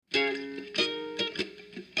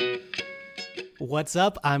What's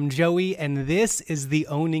up? I'm Joey, and this is the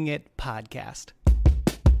Owning It podcast.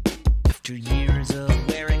 After years of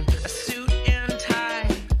wearing a suit and tie,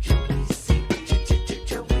 Joey C.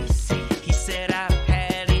 He said, I've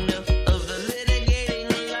had enough of the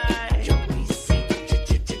litigating lie. Joey C.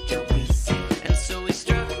 And so he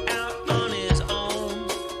struck out on his own.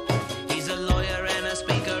 He's a lawyer and a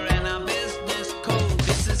speaker and a business coach.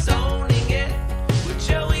 This is Owning It with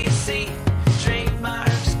Joey C.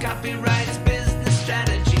 Trademarks, copyrights, business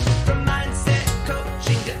strategy, from mindset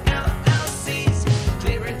coaching to LLCs.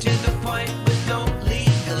 Clear and to the point with no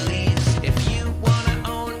legalese. If you want to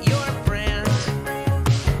own your brand,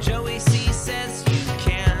 Joey C says you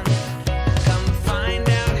can. Come find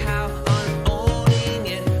out how on Owning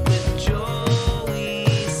It with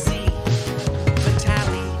Joey C.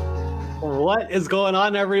 Vitale. What is going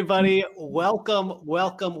on, everybody?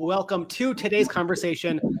 Welcome to today's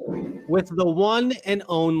conversation with the one and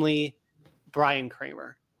only Bryan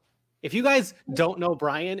Kramer. If you guys don't know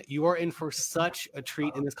Bryan, you are in for such a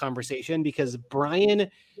treat in this conversation because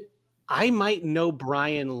I might know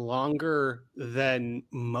Bryan longer than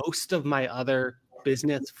most of my other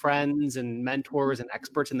business friends and mentors and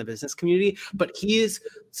experts in the business community, but he is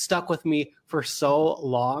stuck with me for so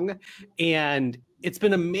long. And it's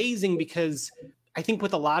been amazing because I think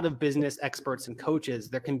with a lot of business experts and coaches,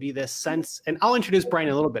 there can be this sense, and I'll introduce Bryan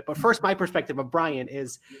in a little bit, but first my perspective of Bryan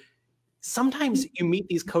is sometimes you meet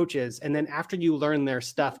these coaches and then after you learn their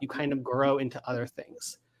stuff, you kind of grow into other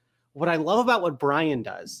things. What I love about what Bryan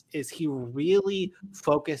does is he really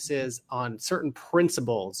focuses on certain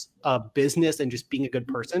principles of business and just being a good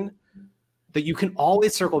person that you can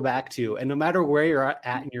always circle back to. And no matter where you're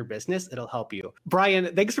at in your business, it'll help you.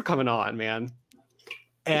 Bryan, thanks for coming on, man.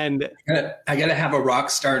 And I gotta have a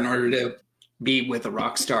rock star in order to be with a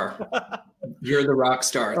rock star. You're the rock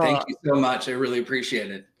star. Thank you so much. I really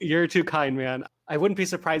appreciate it. You're too kind, man. I wouldn't be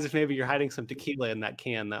surprised if maybe you're hiding some tequila in that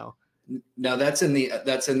can, though. No, that's in the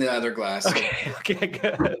other glass. Okay,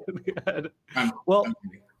 good. Well,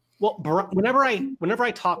 whenever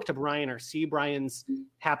I talk to Bryan or see Bryan's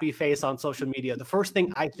happy face on social media, the first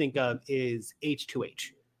thing I think of is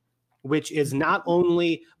H2H, which is not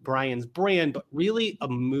only Bryan's brand, but really a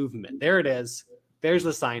movement. There it is. There's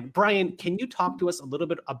the sign. Bryan, can you talk to us a little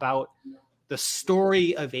bit about the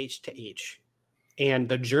story of H2H and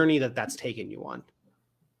the journey that's taken you on?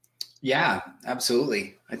 Yeah,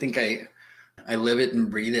 absolutely. I think I live it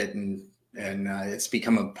and breathe it, and it's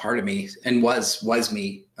become a part of me and was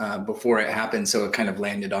me before it happened. So it kind of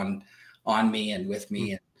landed on me and with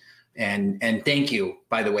me. And thank you,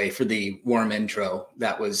 by the way, for the warm intro.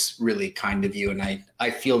 That was really kind of you. And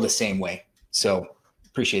I feel the same way. So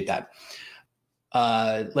appreciate that.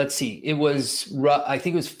 Let's see. It was, I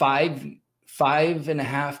think it was five and a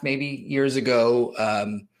half, maybe years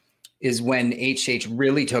ago, is when H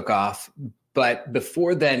really took off. But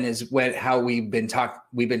before then is how we've been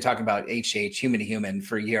talking about H, human to human,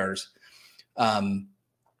 for years, at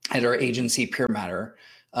our agency Peer Matter.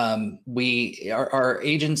 Our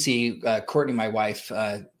agency, Courtney, my wife,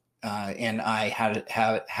 and I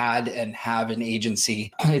had and have an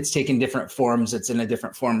agency. It's taken different forms. It's in a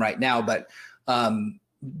different form right now, but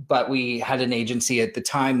we had an agency at the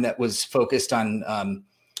time that was focused on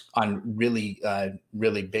really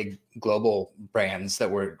big global brands that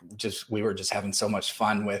we were just having so much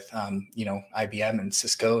fun with, IBM and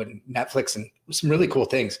Cisco and Netflix and some really cool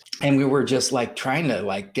things. And we were just like trying to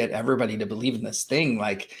like get everybody to believe in this thing.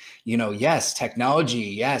 Like, yes, technology.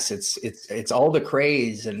 Yes. It's all the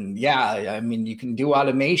craze. And yeah, I mean, you can do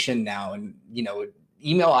automation now, and,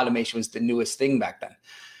 email automation was the newest thing back then.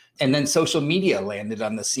 And then social media landed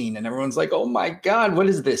on the scene and everyone's like, oh my God, what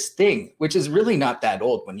is this thing? Which is really not that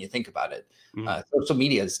old when you think about it. Mm-hmm. Social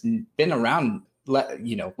media has been around,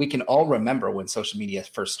 we can all remember when social media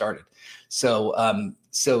first started. So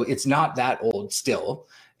it's not that old still.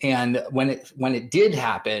 And when it did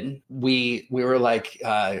happen, we were like,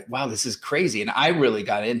 wow, this is crazy. And I really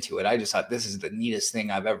got into it. I just thought this is the neatest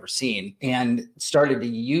thing I've ever seen, and started to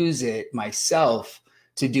use it myself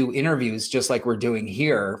to do interviews just like we're doing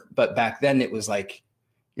here. But back then it was like,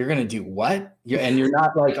 you're going to do what? And you're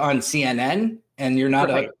not like on CNN, and you're not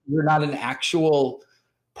an actual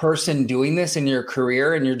person doing this in your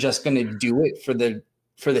career, and you're just going to do it for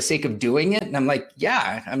the sake of doing it. And I'm like,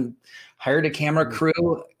 yeah, I'm hired a camera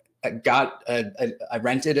crew. I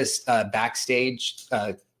rented a backstage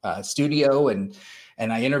studio, and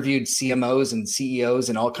I interviewed CMOs and CEOs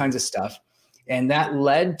and all kinds of stuff. And that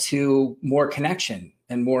led to more connection.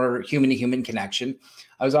 and more human to human connection.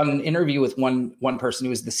 I was on an interview with one person who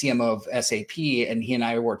was the CMO of SAP, and he and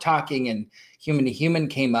I were talking, and human to human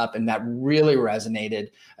came up, and that really resonated.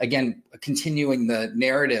 Again, continuing the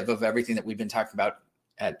narrative of everything that we've been talking about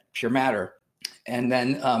at Pure Matter. And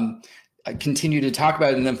then I continued to talk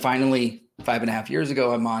about it. And then finally, 5.5 years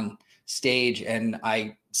ago, I'm on stage and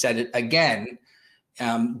I said it again,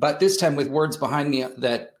 but this time with words behind me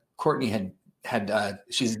that Courtney had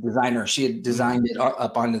she's a designer. She had designed it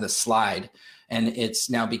up onto the slide, and it's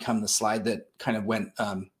now become the slide that kind of went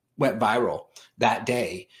viral that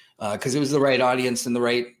day. Because it was the right audience and the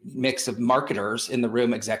right mix of marketers in the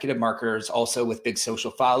room, executive marketers, also with big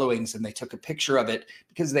social followings. And they took a picture of it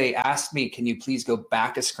because they asked me, can you please go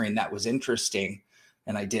back a screen? That was interesting.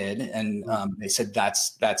 And I did. And they said,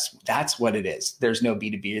 that's what it is. There's no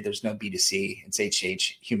B2B, there's no B2C. It's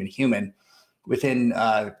HH, human to human. Within,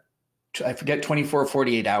 I forget, 24 or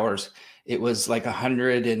 48 hours, it was like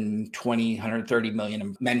 120, 130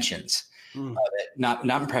 million mentions. Of it, not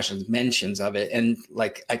impressions, mentions of it. And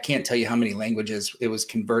like, I can't tell you how many languages it was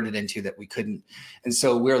converted into that we couldn't. And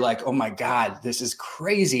so we're like, oh my God, this is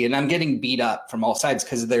crazy. And I'm getting beat up from all sides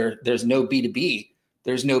because there's no B2B,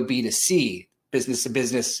 there's no B2C, business to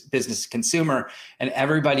business, business to consumer. And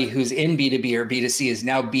everybody who's in B2B or B2C is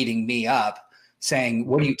now beating me up saying,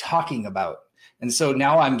 what are you talking about? And so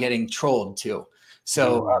now I'm getting trolled too.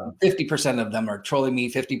 So 50% of them are trolling me.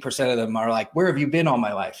 50% of them are like, where have you been all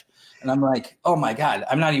my life? And I'm like, oh my God,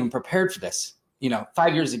 I'm not even prepared for this.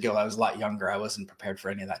 5 years ago, I was a lot younger. I wasn't prepared for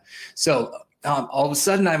any of that. So all of a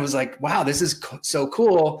sudden I was like, wow, this is so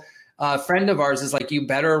cool. A friend of ours is like, you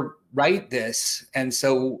better write this. And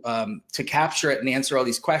so to capture it and answer all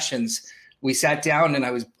these questions, we sat down, and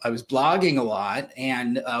I was blogging a lot,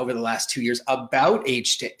 and over the last 2 years about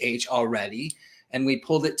H to H already. And we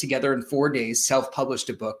pulled it together in 4 days, self-published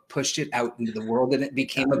a book, pushed it out into the world, and it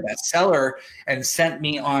became a bestseller and sent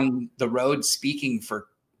me on the road speaking for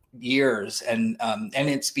years. And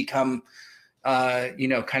it's become,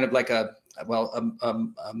 kind of like a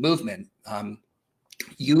movement.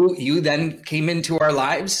 You then came into our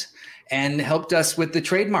lives and helped us with the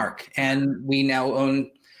trademark, and we now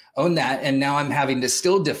own that. And now I'm having to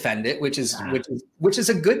still defend it, which is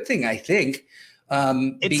a good thing, I think.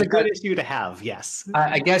 It's a good issue to have. Yes.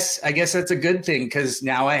 I guess that's a good thing, because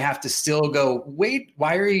now I have to still go, wait,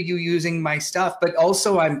 why are you using my stuff? But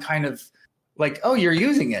also I'm kind of like, oh, you're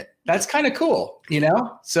using it. That's kind of cool,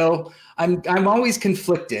 So I'm always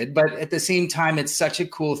conflicted, but at the same time, it's such a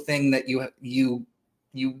cool thing that you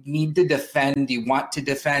need to defend. You want to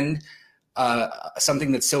defend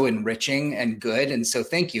something that's so enriching and good. And so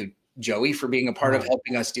thank you, Joey, for being a part of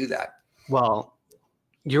helping us do that. Well,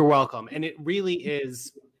 you're welcome. And it really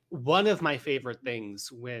is one of my favorite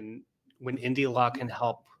things when Indie Law can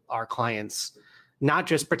help our clients not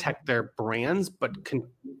just protect their brands, but can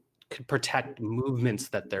protect movements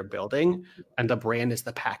that they're building. And the brand is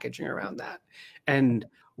the packaging around that. And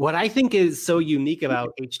what I think is so unique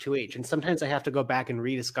about H2H, and sometimes I have to go back and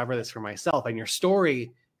rediscover this for myself, and your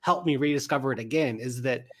story helped me rediscover it again, is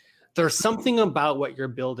that there's something about what you're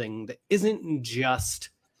building that isn't just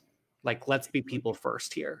like, let's be people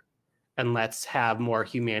first here, and let's have more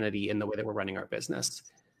humanity in the way that we're running our business.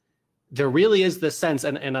 There really is this sense,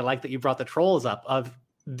 and I like that you brought the trolls up, of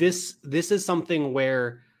this is something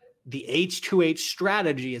where the H2H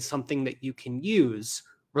strategy is something that you can use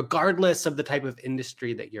regardless of the type of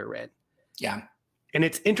industry that you're in. Yeah. And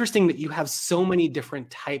it's interesting that you have so many different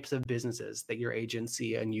types of businesses that your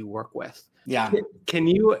agency and you work with. Yeah. Can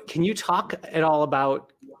you talk at all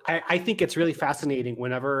about, I think it's really fascinating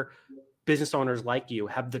whenever business owners like you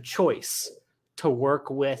have the choice to work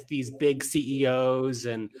with these big CEOs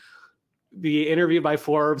and be interviewed by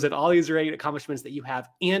Forbes and all these great accomplishments that you have,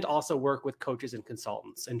 and also work with coaches and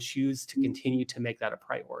consultants and choose to continue to make that a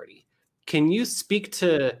priority. Can you speak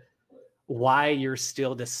to why you're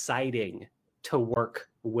still deciding to work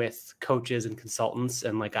with coaches and consultants,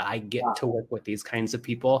 and like, I get to work with these kinds of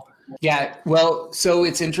people? Yeah. Well, so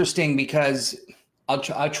it's interesting because I'll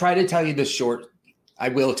try to tell you the short. I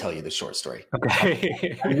will tell you the short story.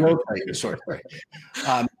 Okay. I will tell you the short story.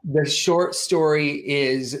 The short story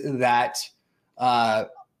is that I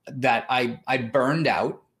burned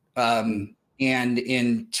out, and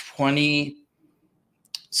in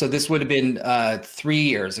so this would have been 3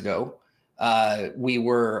 years ago. We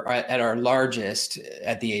were at our largest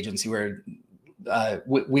at the agency, where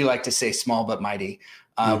we like to say small but mighty.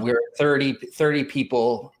 We were 30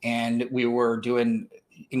 people, and we were doing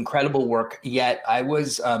incredible work. Yet I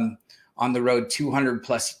was on the road 200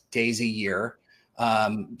 plus days a year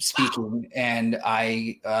speaking, and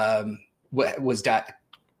I was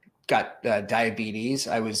got diabetes.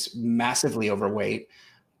 I was massively overweight.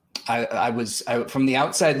 I was from the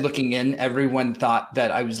outside looking in, everyone thought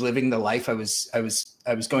that I was living the life. I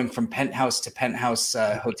was going from penthouse to penthouse,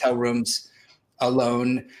 hotel rooms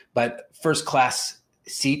alone, but first class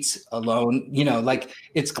seats alone, like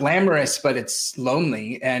it's glamorous, but it's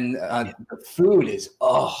lonely. And the food is,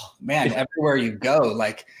 oh man, everywhere you go,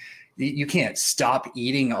 like you can't stop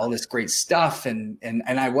eating all this great stuff. And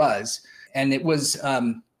I was, and it was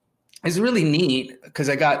really neat because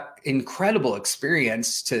I got incredible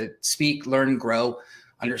experience to speak, learn, grow,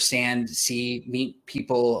 understand, see, meet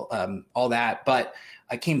people, all that. But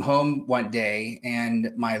I came home one day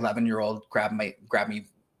and my 11-year-old grabbed me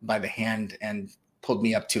by the hand and pulled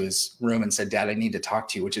me up to his room and said, "Dad, I need to talk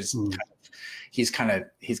to you," which is he's kind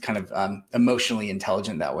of emotionally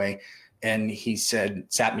intelligent that way. And he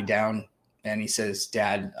sat me down and he says,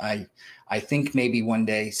 "Dad, I think maybe one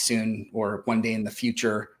day soon or one day in the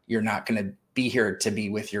future, you're not going to be here to be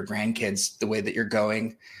with your grandkids the way that you're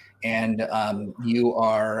going. And you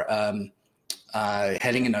are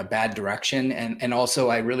heading in a bad direction. And also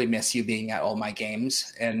I really miss you being at all my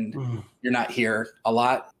games and you're not here a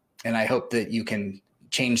lot. And I hope that you can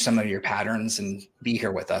change some of your patterns and be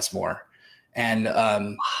here with us more." And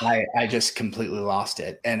I just completely lost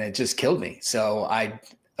it and it just killed me. So I,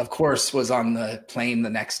 of course, was on the plane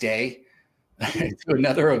the next day to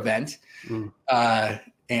another event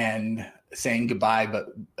and saying goodbye, but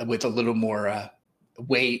with a little more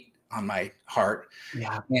weight on my heart.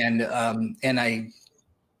 Yeah. And I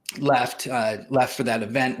left for that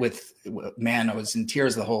event with, man, I was in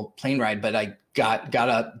tears the whole plane ride, but I got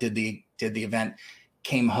up, did the event,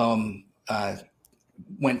 came home,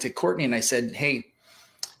 went to Courtney and I said, "Hey,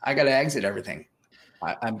 I got to exit everything.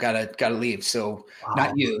 I've got to leave." So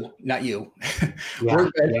not you. Yeah, we're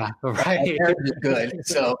good. Yeah, right. Good.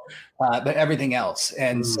 So, but everything else.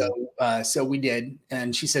 And so we did.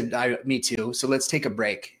 And she said, "Me too. So let's take a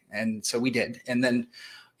break." And so we did. And then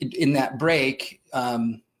in that break,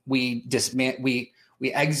 we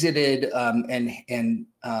exited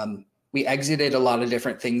we exited a lot of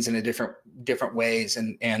different things in a different ways.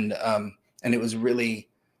 And it was really,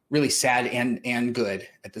 really sad and good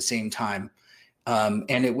at the same time.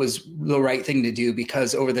 And it was the right thing to do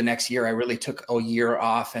because over the next year, I really took a year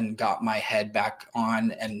off and got my head back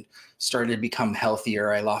on and started to become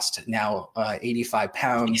healthier. I lost now 85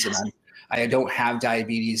 pounds and I don't have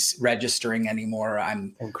diabetes registering anymore.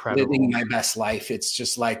 I'm living my best life. It's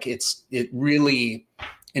just like, it really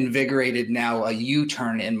invigorated now a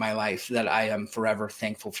U-turn in my life that I am forever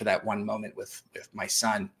thankful for that one moment with my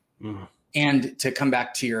son. And to come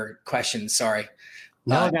back to your question, sorry.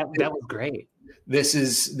 No, that was great. This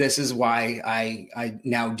is why I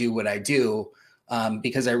now do what I do,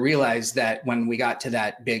 because I realized that when we got to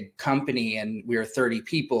that big company and we were 30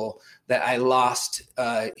 people, that I lost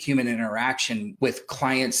human interaction with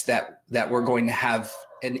clients that were going to have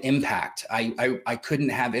an impact. I couldn't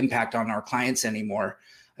have impact on our clients anymore.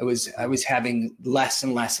 I was having less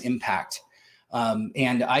and less impact,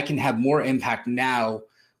 and I can have more impact now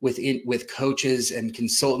with coaches and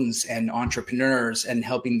consultants and entrepreneurs and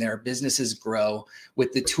helping their businesses grow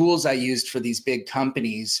with the tools I used for these big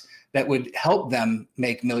companies that would help them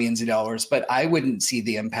make millions of dollars, but I wouldn't see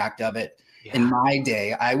the impact of it in my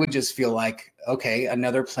day. I would just feel like, okay,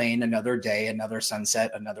 another plane, another day, another sunset,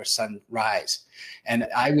 another sunrise. And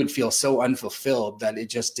I would feel so unfulfilled that it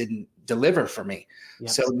just didn't deliver for me. Yep.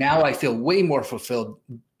 So now I feel way more fulfilled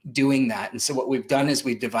doing that. And so what we've done is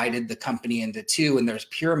we've divided the company into two, and there's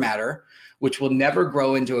Pure Matter, which will never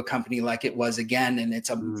grow into a company like it was again. And it's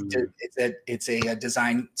a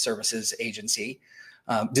design services agency,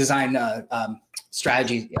 design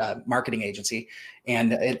strategy marketing agency,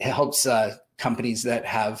 and it helps companies that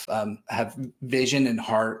have vision and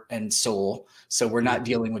heart and soul. So we're not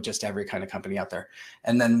dealing with just every kind of company out there.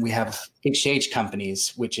 And then we have exchange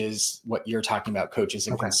companies, which is what you're talking about, coaches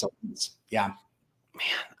and consultants. Yeah. Man,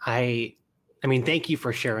 I mean, thank you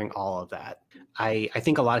for sharing all of that. I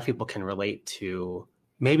think a lot of people can relate to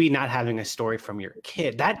maybe not having a story from your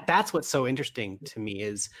kid. That's what's so interesting to me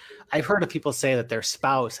is I've heard of people say that their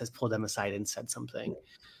spouse has pulled them aside and said something,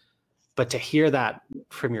 but to hear that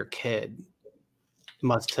from your kid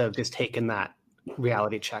must have just taken that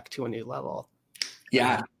reality check to a new level.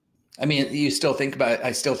 Yeah. I mean, I still think about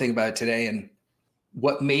it today, and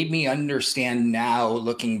what made me understand now,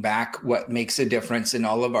 looking back, what makes a difference in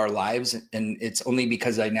all of our lives, and it's only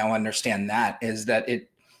because I now understand that, is that it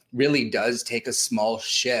really does take a small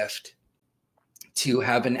shift to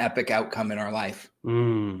have an epic outcome in our life.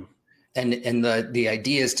 And the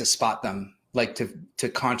idea is to spot them, like to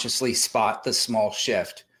consciously spot the small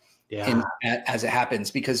shift. Yeah. as it happens,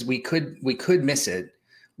 because we could miss it.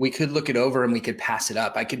 We could look it over and we could pass it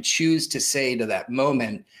up. I could choose to say to that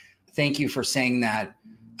moment, thank you for saying that.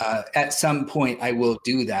 At some point I will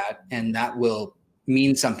do that, and that will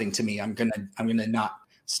mean something to me. I'm going to not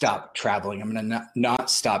stop traveling. I'm going to not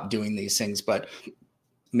stop doing these things, but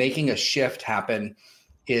making a shift happen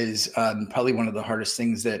is probably one of the hardest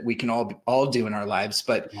things that we can all do in our lives.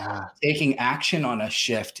 But taking action on a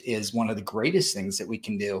shift is one of the greatest things that we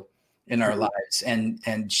can do in our lives.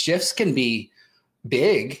 And shifts can be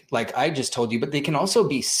big, like I just told you, but they can also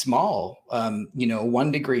be small.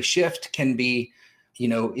 1 degree shift can be,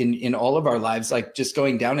 in all of our lives, like just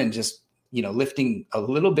going down and just, lifting a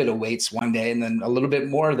little bit of weights one day and then a little bit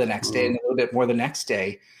more the next day and a little bit more the next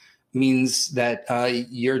day means that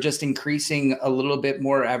you're just increasing a little bit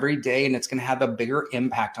more every day, and it's going to have a bigger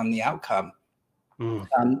impact on the outcome.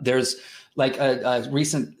 There's like a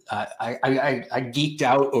recent, I geeked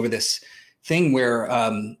out over this thing where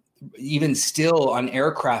even still on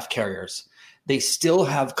aircraft carriers, they still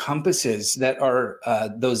have compasses that are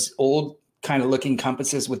those old kind of looking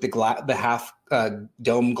compasses with the half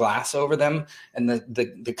dome glass over them, and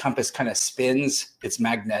the compass kind of spins. It's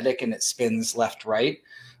magnetic and it spins left, right.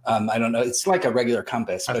 I don't know. It's like a regular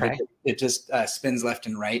compass, but it just spins left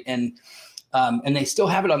and right. And they still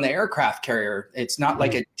have it on the aircraft carrier. It's not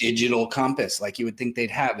like a digital compass like you would think they'd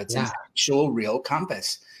have. It's an actual real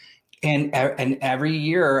compass. And every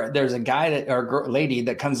year there's a guy or lady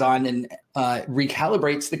that comes on and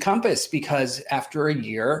recalibrates the compass, because after a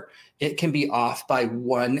year it can be off by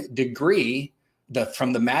 1 degree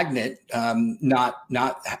from the magnet, not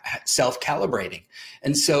self-calibrating.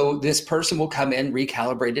 And so this person will come in,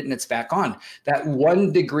 recalibrate it, and it's back on. That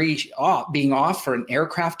 1 degree being off for an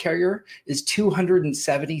aircraft carrier is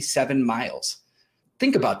 277 miles.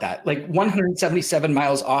 Think about that, like 177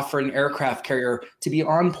 miles off for an aircraft carrier to be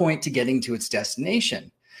on point to getting to its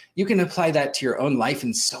destination. You can apply that to your own life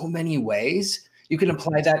in so many ways. You can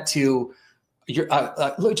apply that to your,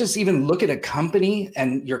 just even look at a company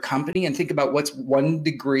and your company and think about what's 1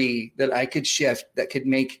 degree that I could shift that could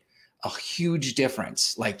make a huge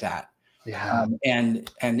difference like that. Yeah. And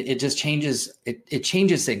it just changes, it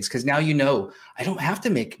changes things, because now I don't have to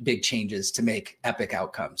make big changes to make epic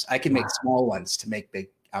outcomes. I can make small ones to make big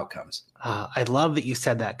outcomes. I love that you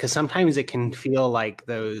said that, because sometimes it can feel like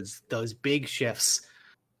those big shifts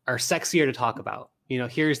are sexier to talk about.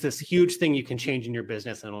 Here's this huge thing you can change in your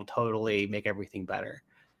business and it'll totally make everything better.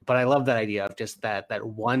 But I love that idea of just that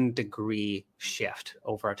 1 degree shift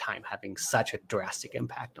over a time having such a drastic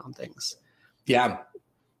impact on things. Yeah.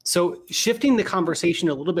 So shifting the conversation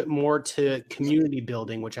a little bit more to community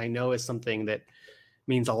building, which I know is something that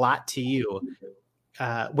means a lot to you.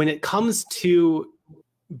 When it comes to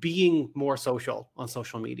being more social on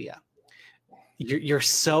social media, you're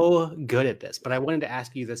so good at this. But I wanted to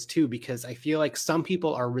ask you this too, because I feel like some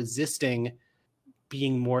people are resisting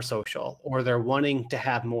being more social, or they're wanting to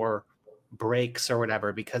have more breaks or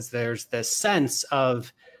whatever, because there's this sense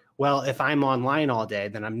of, well, if I'm online all day,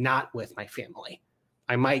 then I'm not with my family.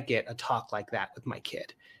 I might get a talk like that with my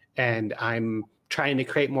kid, and I'm trying to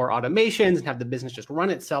create more automations and have the business just run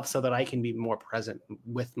itself so that I can be more present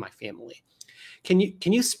with my family. Can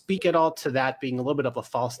you speak at all to that being a little bit of a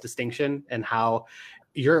false distinction, and how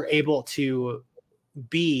you're able to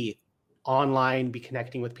be online, be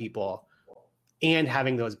connecting with people, and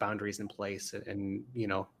having those boundaries in place, and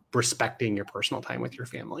respecting your personal time with your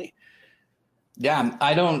family? Yeah,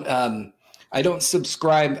 I don't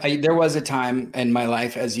subscribe. There was a time in my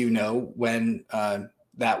life, as you know, when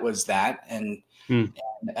that was that, and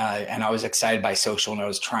I was excited by social,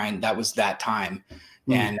 and that was that time.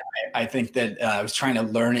 And I think that I was trying to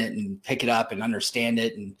learn it and pick it up and understand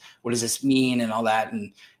it, and what does this mean and all that,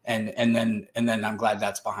 and then I'm glad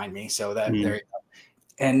that's behind me. So that there you go.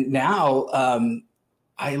 And now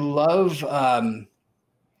I love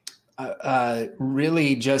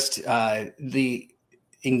really just the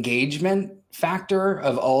engagement factor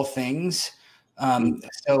of all things.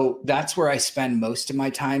 So that's where I spend most of my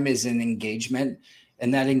time, is in engagement.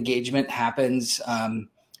 And that engagement happens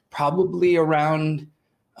probably around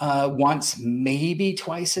once, maybe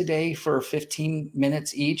twice a day for 15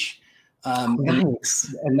 minutes each.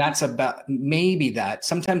 Nice. And that's about maybe that.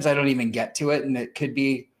 Sometimes I don't even get to it, and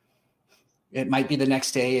it might be the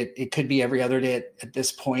next day. It could be every other day at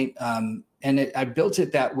this point. I built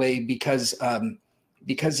it that way because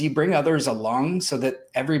you bring others along so that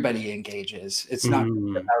everybody engages. It's not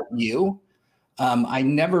about you. I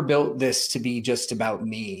never built this to be just about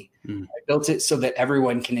me. I built it so that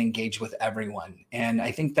everyone can engage with everyone. And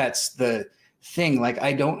I think that's the thing. Like,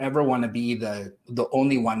 I don't ever want to be the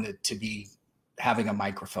only one to be having a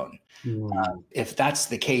microphone. Mm. If that's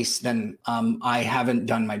the case, then I haven't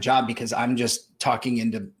done my job, because I'm just talking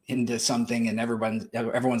into something and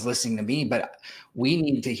everyone's listening to me. But we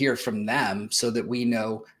need to hear from them so that we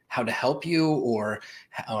know how to help you, or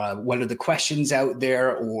what are the questions out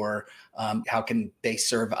there, or how can they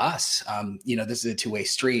serve us? This is a two-way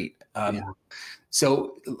street.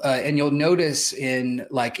 So, and you'll notice in the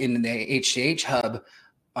H2H hub,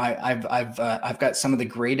 I've got some of the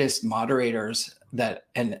greatest moderators that,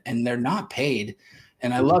 and they're not paid,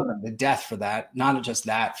 and I love them to death for that. Not just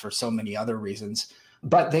that, for so many other reasons.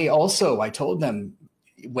 But they also, I told them,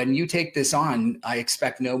 when you take this on, I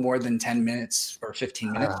expect no more than 10 minutes or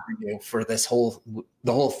 15 minutes for you for the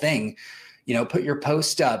whole thing. Put your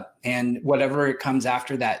post up, and whatever comes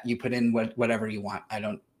after that, you put in whatever you want.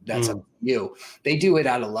 That's up to you. They do it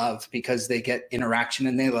out of love, because they get interaction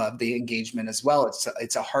and they love the engagement as well.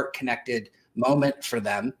 It's a heart connected moment for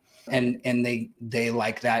them. And they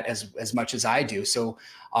like that as much as I do. So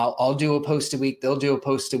I'll do a post a week. They'll do a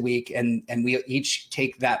post a week, and we each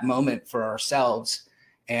take that moment for ourselves.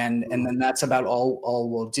 And then that's about all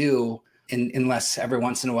we'll do, unless every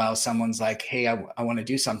once in a while someone's like, hey, I want to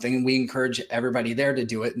do something. And we encourage everybody there to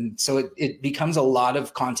do it. And so it becomes a lot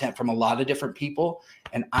of content from a lot of different people.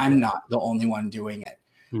 And I'm not the only one doing it.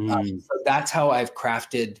 So that's how I've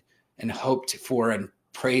crafted and hoped for and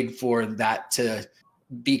prayed for that to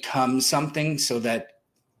become something, so that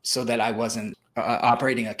I wasn't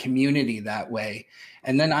operating a community that way.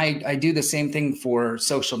 And then I do the same thing for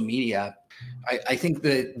social media. I think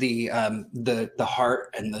that the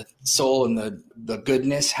heart and the soul and the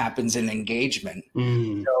goodness happens in engagement.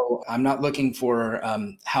 So I'm not looking for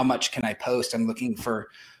how much can I post. I'm looking for,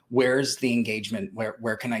 where's the engagement?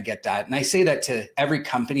 Where can I get that? And I say that to every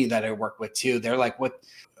company that I work with too. They're like,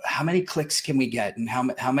 how many clicks can we get? And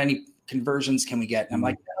how many conversions can we get? And I'm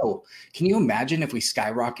like, no. Can you imagine if we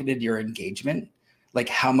skyrocketed your engagement? Like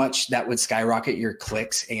how much that would skyrocket your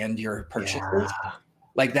clicks and your purchases? Yeah.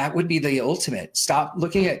 Like that would be the ultimate. Stop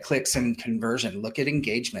looking at clicks and conversion. Look at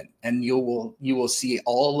engagement, and you will see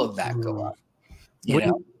all of that go up.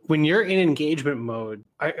 When you're in engagement mode,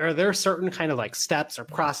 are there certain kind of like steps or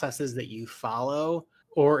processes that you follow,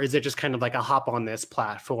 or is it just kind of like a hop on this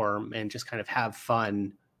platform and just kind of have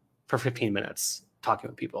fun for 15 minutes talking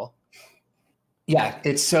with people? Yeah,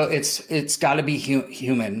 it's got to be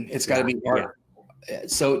human. It's got to be art. Yeah.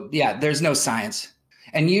 So there's no science.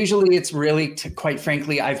 And usually it's really, quite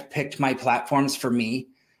frankly, I've picked my platforms for me,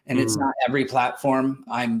 and it's not every platform.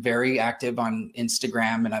 I'm very active on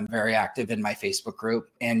Instagram, and I'm very active in my Facebook group,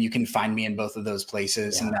 and you can find me in both of those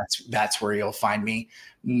places. Yeah. And that's where you'll find me.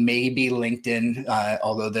 Maybe LinkedIn,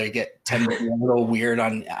 although they tend to be a little weird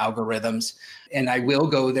on algorithms. And I will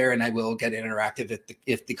go there, and I will get interactive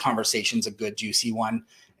if the conversation's a good, juicy one.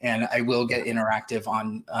 And I will get interactive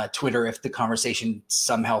on Twitter if the conversation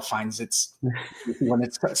somehow finds when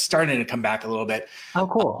it's starting to come back a little bit. Oh,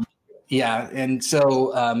 cool. Yeah. And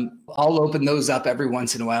so I'll open those up every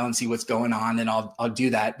once in a while and see what's going on. And I'll do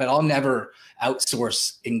that, but I'll never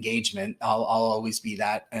outsource engagement. I'll always be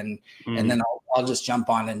that. And then I'll just jump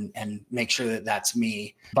on and make sure that that's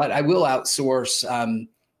me. But I will outsource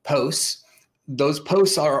posts. Those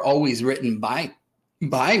posts are always written by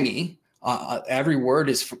me. Every word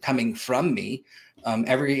is coming from me.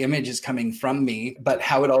 Every image is coming from me, but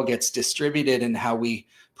how it all gets distributed and how we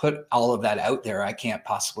put all of that out there, I can't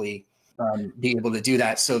possibly be able to do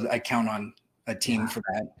that. So I count on a team for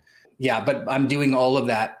that. Yeah, but I'm doing all of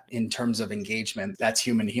that in terms of engagement. That's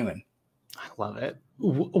human to human. I love it.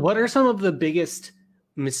 What are some of the biggest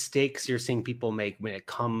mistakes you're seeing people make when it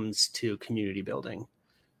comes to community building?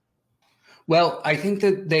 Well, I think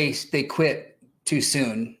that they quit too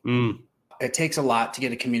soon. It takes a lot to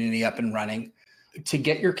get a community up and running. To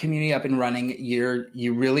get your community up and running,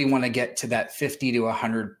 you really want to get to that 50 to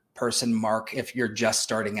 100 person mark if you're just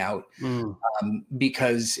starting out,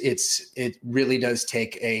 because it really does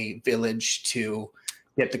take a village to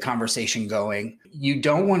get the conversation going. You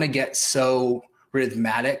don't want to get so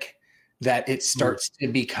rhythmic that it starts to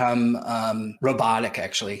become robotic,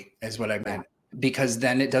 actually, is what I meant, because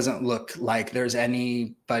then it doesn't look like there's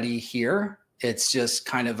anybody here. It's just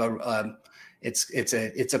kind of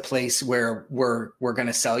it's a place where we're going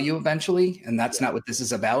to sell you eventually. And that's not what this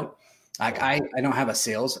is about. Like I don't have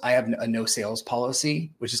I have a no sales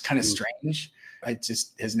policy, which is kind of strange. It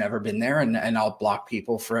just has never been there. And I'll block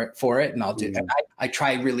people for it. And I'll do that. I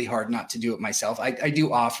try really hard not to do it myself. I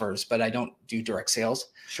do offers, but I don't do direct sales.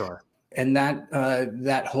 Sure. And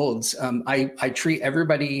that holds. I treat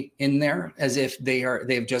everybody in there as if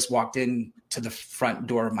they've just walked in to the front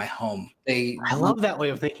door of my home. I love that way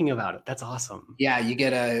of thinking about it. That's awesome. Yeah, you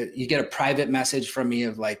get a private message from me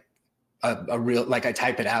of like a real, like I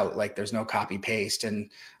type it out, like there's no copy paste, and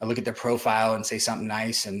I look at their profile and say something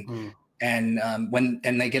nice, and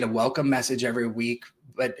they get a welcome message every week,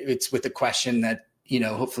 but it's with a question that, you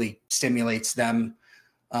know, hopefully stimulates them,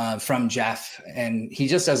 from Jeff. And he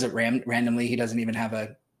just does it randomly. He doesn't even have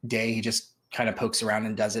a day. He just kind of pokes around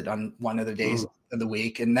and does it on one of the days of the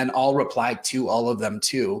week. And then I'll reply to all of them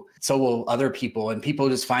too. So will other people, and people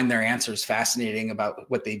just find their answers fascinating about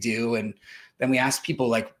what they do. And then we ask people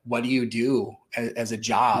like, what do you do as a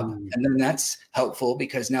job? And then that's helpful,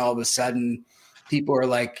 because now all of a sudden people are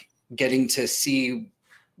like getting to see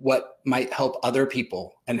what might help other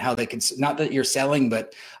people and how they can, not that you're selling,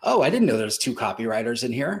 but, oh, I didn't know there's 2 copywriters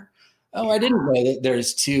in here. Oh, I didn't know that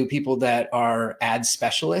there's 2 people that are ad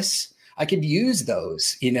specialists. I could use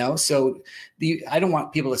those, you know? So I don't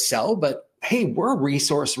want people to sell, but hey, we're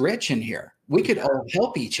resource rich in here. We could all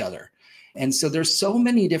help each other. And so there's so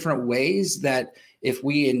many different ways that if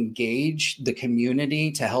we engage the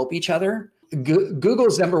community to help each other,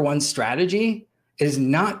 Google's number one strategy is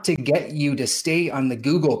not to get you to stay on the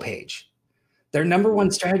Google page. Their number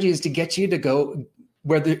one strategy is to get you to go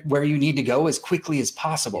where you need to go as quickly as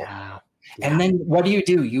possible. Yeah. And then what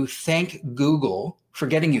do? You thank Google for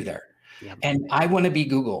getting you there. Yep. And I want to be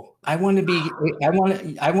Google. I want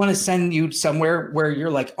to send you somewhere where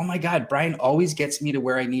you're like, oh my God, Bryan always gets me to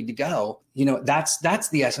where I need to go. You know, that's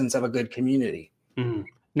the essence of a good community. Mm-hmm.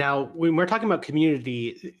 Now, when we're talking about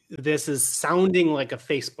community, this is sounding like a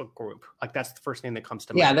Facebook group. Like that's the first thing that comes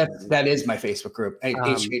to mind. Yeah, that is my Facebook group,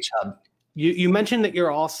 HH Hub. You mentioned that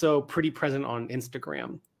you're also pretty present on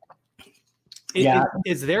Instagram.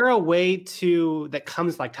 Is there a way that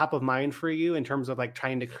comes like top of mind for you in terms of like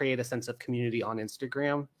trying to create a sense of community on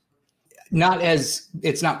Instagram?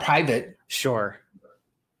 It's not private. Sure.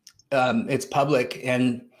 It's public,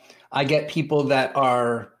 and I get people that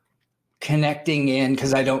are connecting in,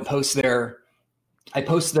 because I don't post there. I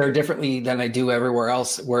post there differently than I do everywhere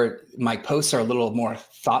else, where my posts are a little more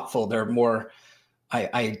thoughtful. They're more,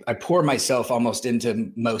 I pour myself almost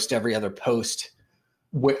into most every other post.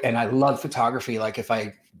 And I love photography. Like if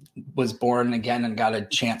I was born again and got a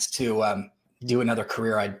chance to do another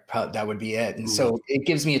career, that would be it. And so it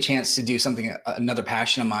gives me a chance to do something, another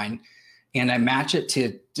passion of mine. And I match it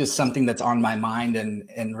to just something that's on my mind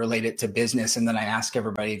and relate it to business. And then I ask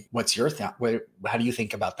everybody, what's your thought? How do you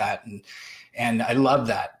think about that? And I love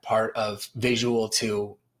that part of visual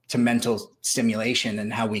to mental stimulation,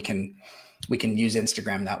 and how we can use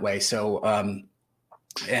Instagram that way. So,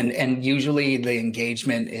 and usually the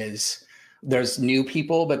engagement is, there's new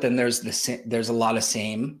people, but then there's a lot of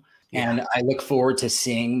same. Yeah. And I look forward to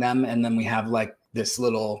seeing them. And then we have like this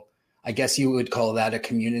little, I guess you would call that a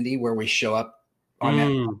community, where we show up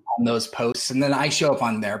on those posts. And then I show up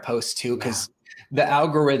on their posts too, because the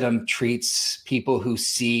algorithm treats people who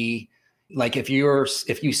see, like if you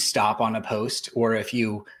stop on a post, or if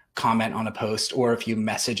you comment on a post, or if you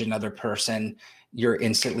message another person, you're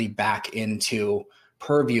instantly back into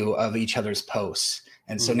purview of each other's posts.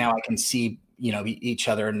 And so now I can see, you know, each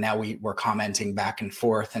other, and now we're commenting back and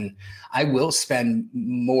forth. And I will spend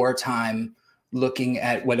more time looking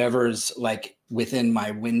at whatever's like within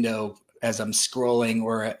my window as I'm scrolling,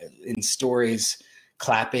 or in stories,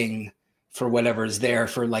 clapping for whatever's there,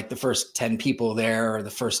 for like the first 10 people there, or the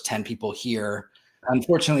first 10 people here.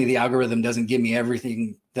 Unfortunately, the algorithm doesn't give me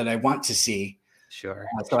everything that I want to see. Sure.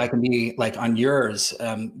 So I can be like on yours,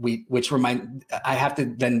 I have to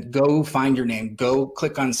then go find your name, go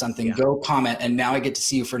click on something, go comment, and now I get to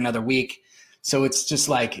see you for another week. So it's just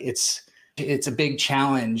like, it's a big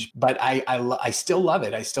challenge, but I still love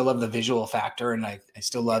it. I still love the visual factor, and I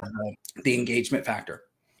still love the engagement factor.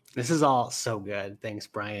 This is all so good. Thanks,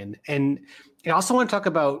 Bryan. And I also want to talk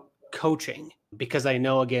about coaching, because I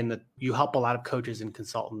know, again, that you help a lot of coaches and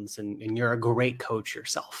consultants, and you're a great coach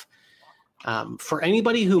yourself. For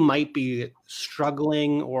anybody who might be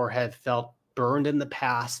struggling or have felt burned in the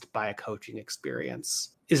past by a coaching experience,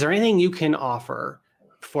 is there anything you can offer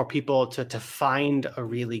for people to find a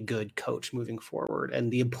really good coach moving forward,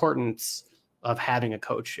 and the importance of having a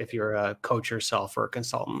coach if you're a coach yourself or a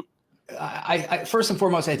consultant? I first and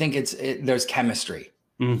foremost, I think there's chemistry.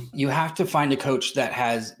 You have to find a coach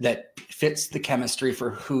that fits the chemistry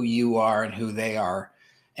for who you are and who they are.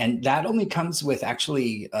 And that only comes with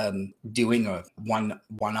actually doing a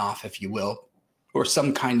one-off, if you will, or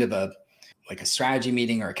some kind of a strategy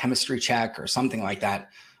meeting or a chemistry check or something like that.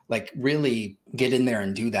 Like really get in there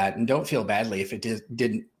and do that, and don't feel badly if it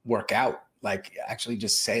didn't work out. Like actually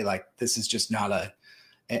just say like, this is just not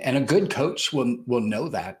And a good coach will know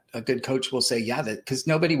that. A good coach will say, yeah, that, because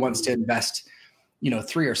nobody wants to invest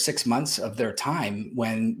 3 or 6 months of their time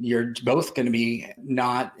when you're both going to be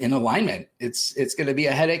not in alignment. It's going to be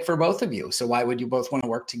a headache for both of you. So why would you both want to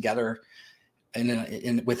work together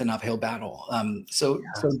with an uphill battle? So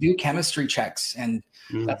do chemistry checks, and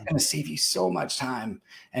that's going to save you so much time.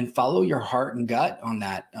 And follow your heart and gut on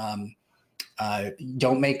that.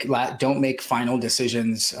 Don't make final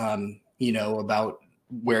decisions, about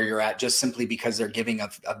where you're at just simply because they're giving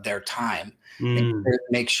of their time.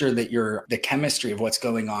 Make sure that the chemistry of what's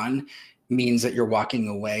going on means that you're walking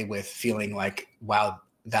away with feeling like, wow,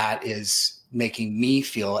 that is making me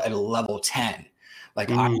feel at a level 10.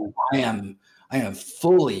 Like I am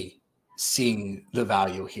fully seeing the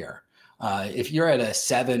value here. If you're at a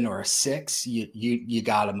 7 or a 6, you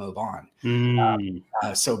got to move on.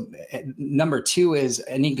 So number 2 is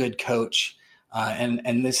any good coach.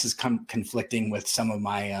 And this is conflicting with some of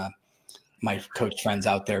my coach friends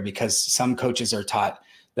out there, because some coaches are taught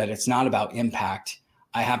that it's not about impact.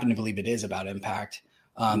 I happen to believe it is about impact,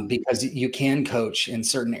 because you can coach in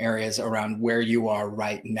certain areas around where you are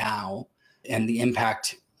right now. And the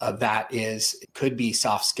impact of that could be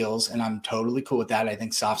soft skills. And I'm totally cool with that. I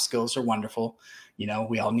think soft skills are wonderful.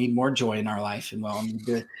 We all need more joy in our life, and we all need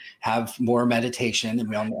to have more meditation,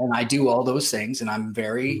 and I do all those things, and I'm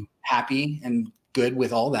very happy and good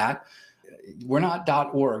with all that. We're not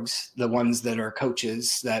 .orgs, the ones that are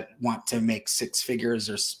coaches that want to make 6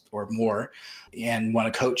 figures or more and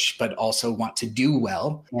want to coach, but also want to do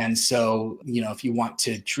well. And so, if you want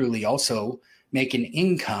to truly also make an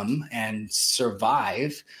income and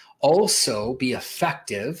survive, also be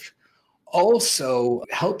effective, also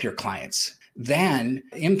help your clients, then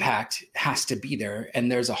impact has to be there.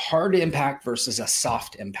 And there's a hard impact versus a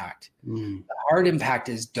soft impact. The hard impact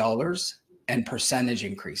is dollars and percentage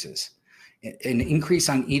increases. An increase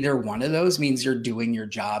on either one of those means you're doing your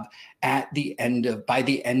job by the end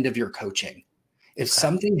of your coaching. If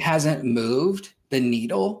something hasn't moved the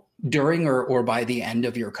needle during or by the end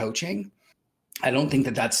of your coaching, I don't think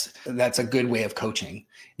that's a good way of coaching,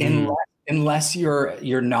 unless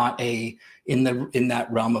you're not in that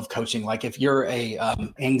realm of coaching. Like if you're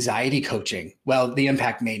anxiety coaching, well, the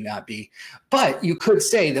impact may not be, but you could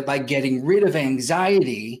say that by getting rid of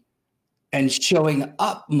anxiety and showing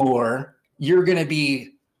up more, you're going to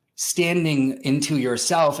be standing into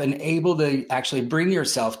yourself and able to actually bring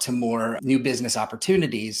yourself to more new business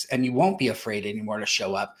opportunities, and you won't be afraid anymore to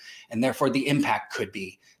show up. And therefore the impact could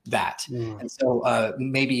be that. And so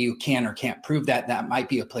maybe you can or can't prove that. That might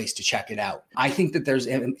be a place to check it out. I think that there's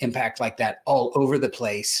an impact like that all over the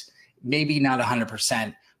place, maybe not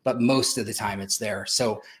 100%, but most of the time it's there.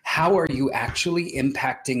 So how are you actually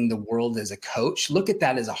impacting the world as a coach? Look at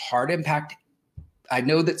that as a hard impact. I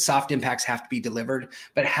know that soft impacts have to be delivered,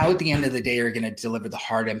 but how at the end of the day are you going to deliver the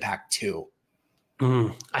hard impact too?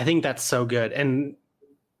 I think that's so good. And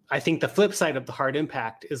I think the flip side of the hard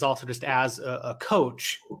impact is also just as a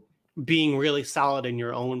coach being really solid in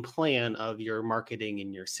your own plan of your marketing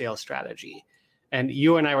and your sales strategy. And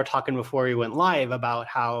you and I were talking before we went live about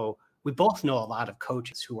how we both know a lot of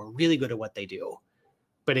coaches who are really good at what they do,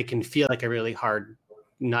 but it can feel like a really hard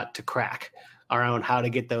nut to crack around how to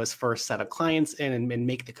get those first set of clients in and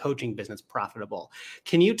make the coaching business profitable.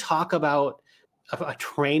 Can you talk about a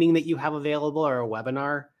training that you have available or a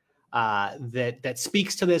webinar that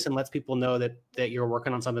speaks to this and lets people know that you're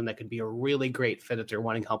working on something that could be a really great fit if they're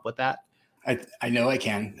wanting help with that? I know I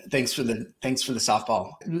can. Thanks for the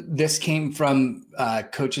softball. This came from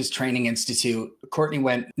Coaches Training Institute. Courtney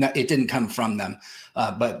it didn't come from them,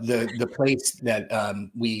 but the place that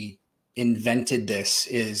we invented this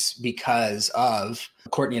is because of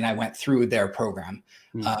Courtney and I went through their program.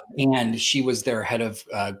 And she was their head of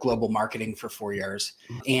global marketing for 4 years.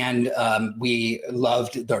 And we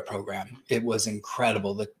loved their program. It was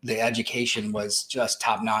incredible. The education was just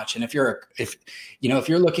top notch. And if you're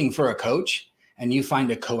looking for a coach and you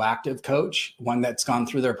find a coactive coach, one that's gone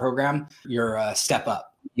through their program, you're a step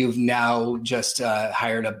up. You've now just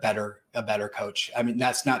hired a better coach. I mean,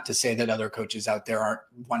 that's not to say that other coaches out there aren't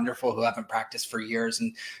wonderful who haven't practiced for years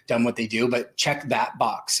and done what they do, but check that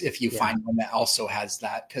box if you find one that also has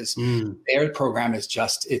that, because their program is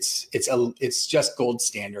just it's just gold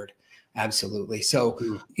standard. Absolutely.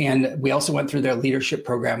 So, and we also went through their leadership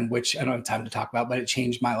program, which I don't have time to talk about, but it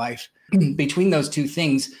changed my life. Between those two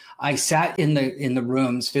things, I sat in the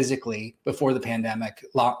rooms physically before the pandemic,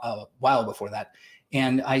 a while before that.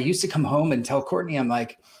 And I used to come home and tell Courtney, I'm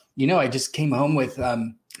like, I just came home with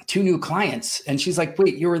 2 new clients. And she's like,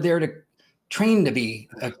 wait, you were there to train to be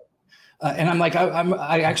and I'm like,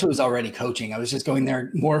 I actually was already coaching. I was just going there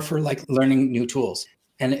more for like learning new tools.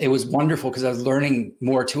 And it was wonderful because I was learning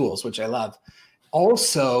more tools, which I love.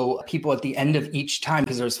 Also, people at the end of each time,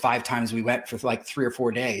 because there was 5 times we went for like 3 or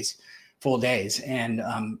 4 days, full days. And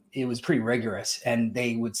it was pretty rigorous. And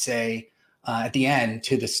they would say at the end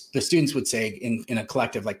to the students would say in a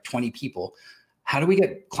collective, like 20 people, how do we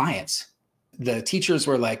get clients? The teachers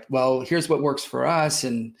were like, well, here's what works for us.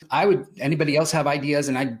 And anybody else have ideas?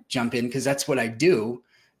 And I'd jump in because that's what I do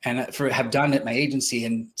and have done at my agency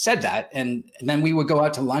and said that. And then we would go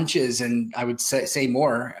out to lunches and I would say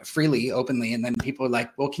more freely, openly. And then people were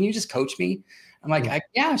like, well, can you just coach me? I'm like,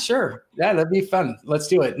 yeah, sure. Yeah, that'd be fun. Let's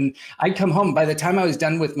do it. And I'd come home. By the time I was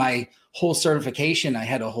done with my whole certification, I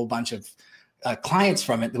had a whole bunch of clients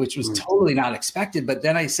from it, which was totally not expected. But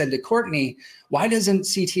then I said to Courtney, why doesn't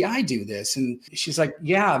CTI do this? And she's like,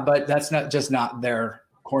 yeah, but that's not their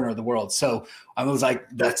corner of the world. So I was like,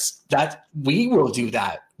 we will do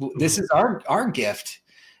that. This is our gift.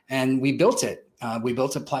 And we built it. We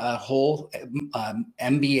built a whole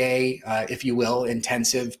MBA, if you will,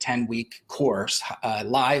 intensive 10-week course,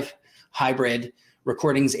 live, hybrid,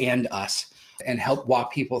 recordings and us, and help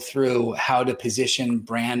walk people through how to position,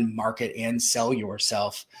 brand, market, and sell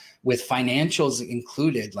yourself with financials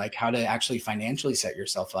included, like how to actually financially set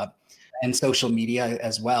yourself up, and social media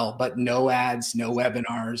as well, but no ads, no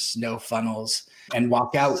webinars, no funnels, and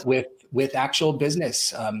walk out with actual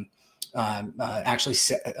business, actually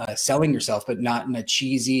selling yourself, but not in a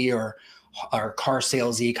cheesy or car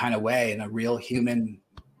salesy kind of way, in a real human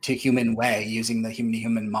to human way, using the human to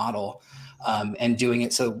human model. And doing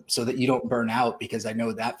it so that you don't burn out, because I know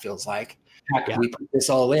what that feels like. We put this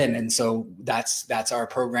all in. And so that's our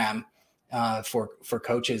program for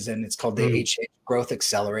coaches. And it's called the HH Growth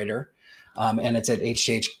Accelerator. And it's at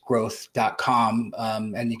hhgrowth.com.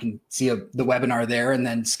 And you can see the webinar there, and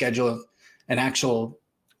then schedule an actual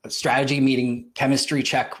strategy meeting, chemistry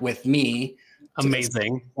check with me.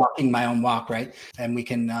 Amazing. Walking my own walk, right? And we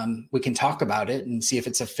can talk about it and see if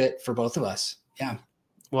it's a fit for both of us. Yeah.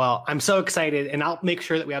 Well, I'm so excited, and I'll make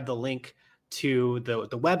sure that we have the link to the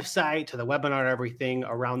website, to the webinar, everything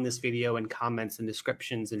around this video, and comments and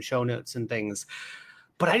descriptions and show notes and things.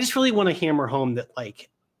 But I just really want to hammer home that, like,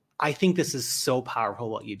 I think this is so powerful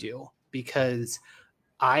what you do, because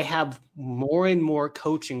I have more and more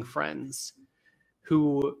coaching friends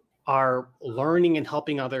who are learning and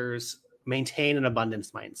helping others maintain an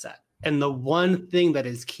abundance mindset. And the one thing that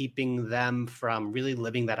is keeping them from really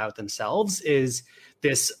living that out themselves is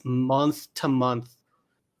this month to month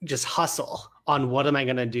just hustle on what am I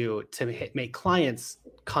going to do to make clients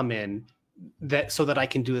come in so that I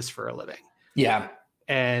can do this for a living. Yeah.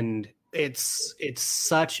 And it's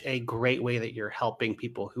such a great way that you're helping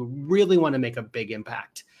people who really want to make a big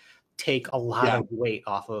impact take a lot of weight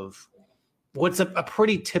off of what's a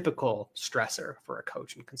pretty typical stressor for a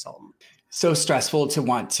coach and consultant. So stressful to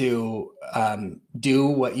want to do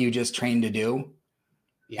what you just trained to do.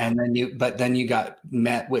 Yeah. And then you get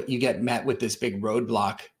met with this big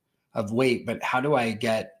roadblock of wait, but how do I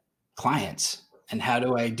get clients? And how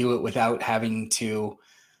do I do it without having to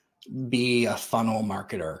be a funnel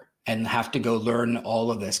marketer and have to go learn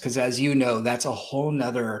all of this? Because as you know, that's a whole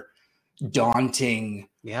nother daunting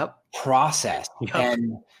process. Yep.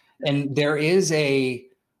 And there is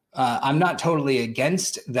I'm not totally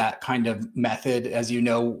against that kind of method. As you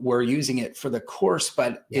know, we're using it for the course,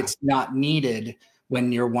 but it's not needed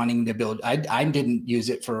when you're wanting to build. I didn't use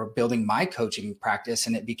it for building my coaching practice,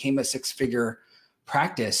 and it became a 6-figure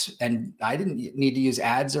practice, and I didn't need to use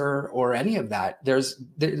ads or any of that. There's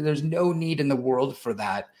no need in the world for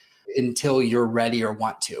that until you're ready or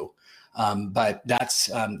want to. But that's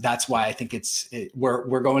why I think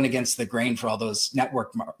we're going against the grain for all those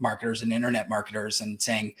network marketers and internet marketers, and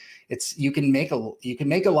saying you can make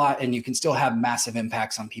a lot and you can still have massive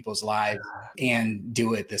impacts on people's lives and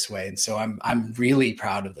do it this way. And so I'm really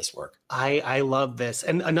proud of this work. I love this.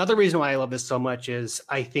 And another reason why I love this so much is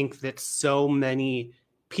I think that so many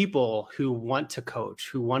people who want to coach,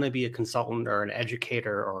 who want to be a consultant or an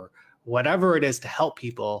educator or whatever it is to help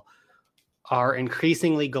people, are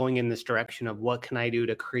increasingly going in this direction of what can I do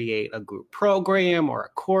to create a group program or a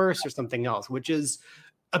course or something else, which is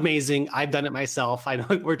amazing. I've done it myself. I know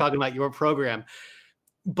we're talking about your program,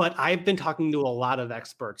 but I've been talking to a lot of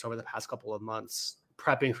experts over the past couple of months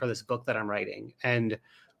prepping for this book that I'm writing. And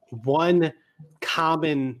one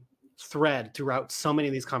common thread throughout so many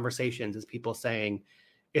of these conversations is people saying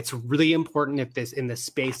it's really important in the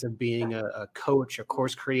space of being a coach, a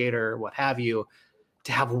course creator, what have you,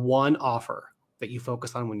 to have one offer that you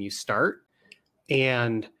focus on when you start,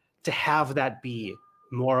 and to have that be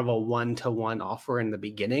more of a one-to-one offer in the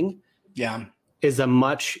beginning is a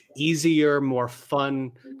much easier, more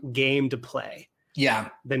fun game to play Yeah.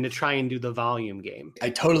 than to try and do the volume game. I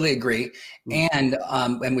totally agree. And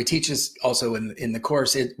we teach this also in the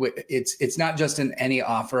course. It's not just in any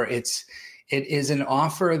offer. It is an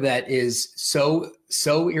offer that is so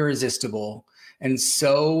irresistible and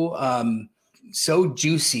so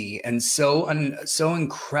juicy and so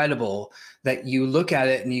incredible that you look at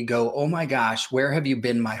it and you go, oh my gosh, where have you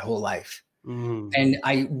been my whole life? And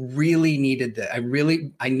I really needed that. I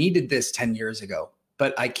needed this 10 years ago,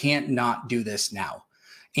 but I can't not do this now.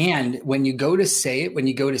 And when you go to say it, when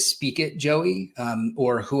you go to speak it, Joey,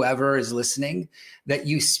 or whoever is listening, that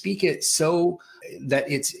you speak it so that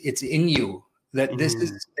it's in you, that this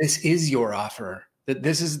is your offer, that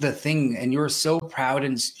this is the thing, and you're so proud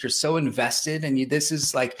and you're so invested, and this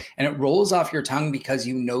is like, and it rolls off your tongue because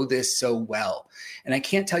you know this so well. And I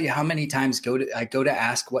can't tell you how many times I go to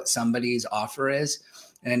ask what somebody's offer is,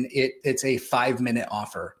 and it's a 5-minute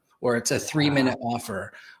offer, or it's a 3-minute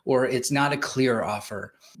offer, or it's not a clear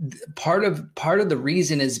offer. Part of the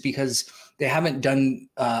reason is because they haven't done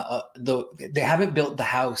they haven't built the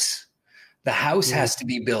house. The house has to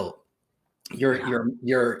be built. The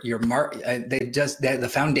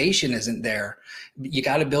foundation isn't there. You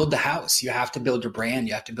got to build the house. You have to build your brand.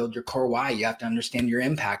 You have to build your core why. You have to understand your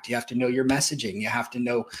impact. You have to know your messaging. You have to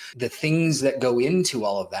know the things that go into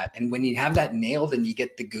all of that. And when you have that nailed and you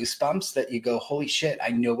get the goosebumps that you go, holy shit, I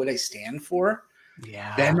know what I stand for.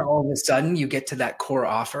 Yeah. Then all of a sudden you get to that core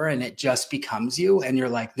offer and it just becomes you. And you're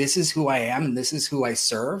like, this is who I am. And this is who I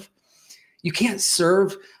serve. You can't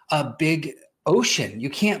serve a big ocean.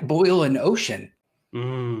 You can't boil an ocean.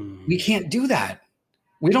 We can't do that.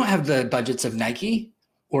 We don't have the budgets of Nike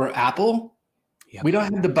or Apple. Yep. We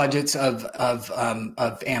don't have the budgets of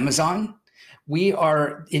Amazon. We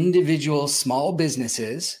are individual small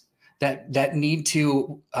businesses that need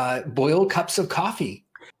to boil cups of coffee.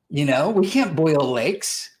 You know, we can't boil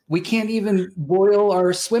lakes. We can't even boil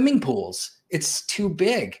our swimming pools. It's too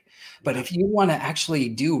big. But if you want to actually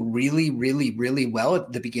do really, really, really well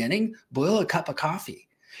at the beginning, boil a cup of coffee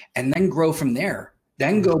and then grow from there.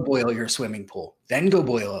 Then go boil your swimming pool. Then go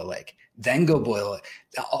boil a lake. Then go boil it.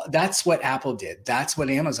 That's what Apple did. That's what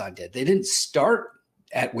Amazon did. They didn't start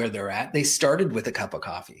at where they're at. They started with a cup of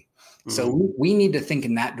coffee. So we need to think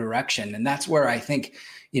in that direction. And that's where I think,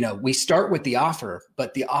 you know, we start with the offer,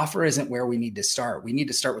 but the offer isn't where we need to start. We need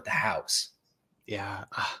to start with the house. Yeah.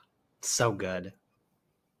 So good.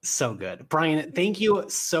 So good. Bryan, thank you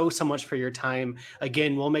so much for your time.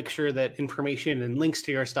 Again, we'll make sure that information and links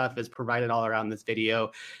to your stuff is provided all around this video.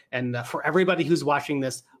 And for everybody who's watching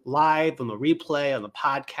this live on the replay, on the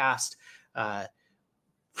podcast,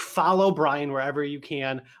 follow Bryan wherever you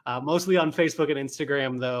can, mostly on Facebook and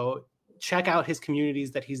Instagram, though. Check out his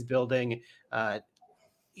communities that he's building.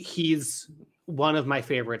 He's one of my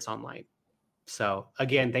favorites online. So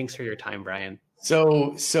again, thanks for your time, Bryan.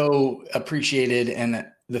 So appreciated. And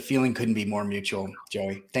the feeling couldn't be more mutual,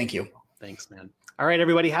 Joey. Thank you. Thanks, man. All right,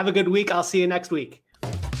 everybody, have a good week. I'll see you next week.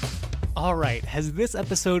 All right, has this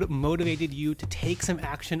episode motivated you to take some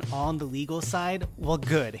action on the legal side? Well,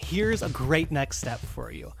 good. Here's a great next step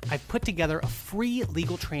for you. I've put together a free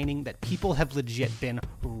legal training that people have legit been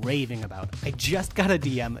raving about. I just got a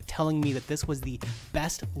DM telling me that this was the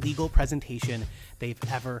best legal presentation they've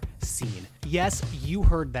ever seen. Yes, you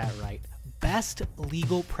heard that right. Best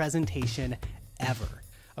legal presentation ever.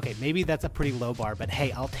 Okay, maybe that's a pretty low bar, but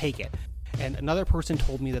hey, I'll take it. And another person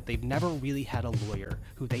told me that they've never really had a lawyer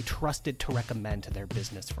who they trusted to recommend to their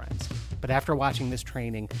business friends. But after watching this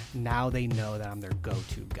training, now they know that I'm their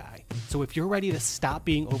go-to guy. So if you're ready to stop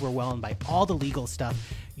being overwhelmed by all the legal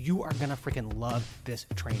stuff, you are gonna freaking love this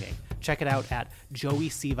training. Check it out at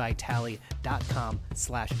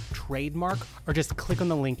joeycvitale.com/trademark, or just click on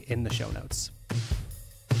the link in the show notes.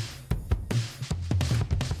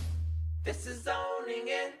 This is owning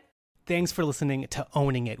it. Thanks for listening to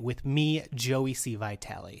Owning It with me, Joey C.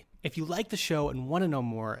 Vitale. If you like the show and want to know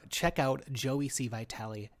more, check out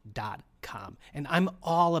joeycvitale.com. And I'm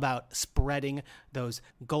all about spreading those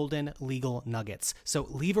golden legal nuggets. So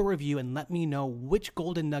leave a review and let me know which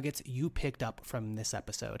golden nuggets you picked up from this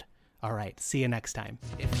episode. All right, see you next time.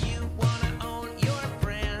 If you wanna